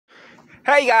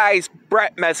Hey guys,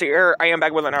 Brett Messi here. I am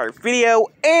back with another video,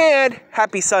 and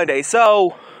happy Sunday.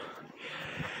 So,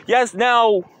 yes,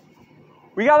 now,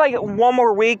 we got like one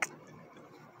more week.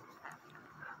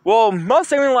 Well,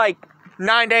 most even like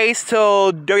 9 days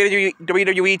till WWE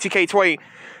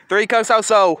 2K23 comes out,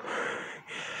 so,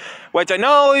 which I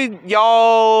know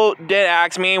y'all did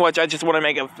ask me, which I just want to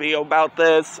make a video about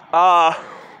this. What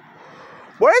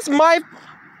is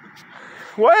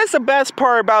the best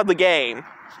part about the game?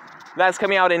 That's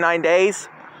coming out in 9 days.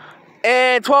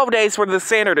 And 12 days for the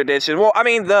standard edition. Well, I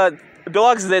mean, the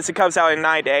deluxe edition comes out in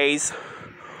 9 days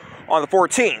on the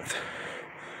 14th.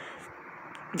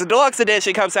 The deluxe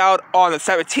edition comes out on the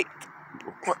 17th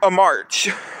of March.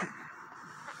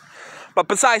 But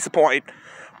besides the point,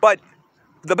 but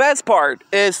the best part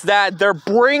is that they're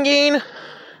bringing, and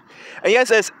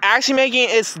yes, it's actually making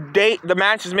the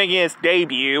match is making its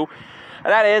debut, and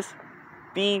that is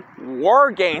the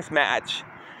War Games match.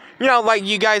 You know, like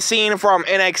you guys seen from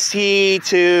NXT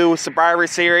to Survivor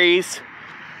Series.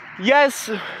 Yes,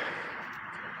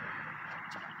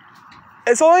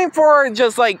 it's only for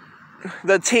just like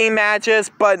the team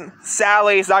matches, but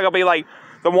sadly it's not gonna be like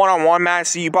the one-on-one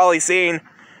match you probably seen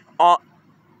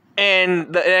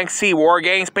in the NXT War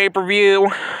Games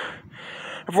pay-per-view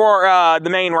for the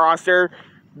main roster.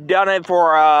 Done it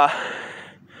for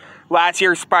last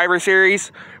year's Survivor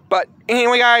Series. But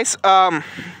anyway, guys, hope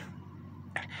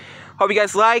you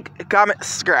guys like, comment,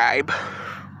 subscribe.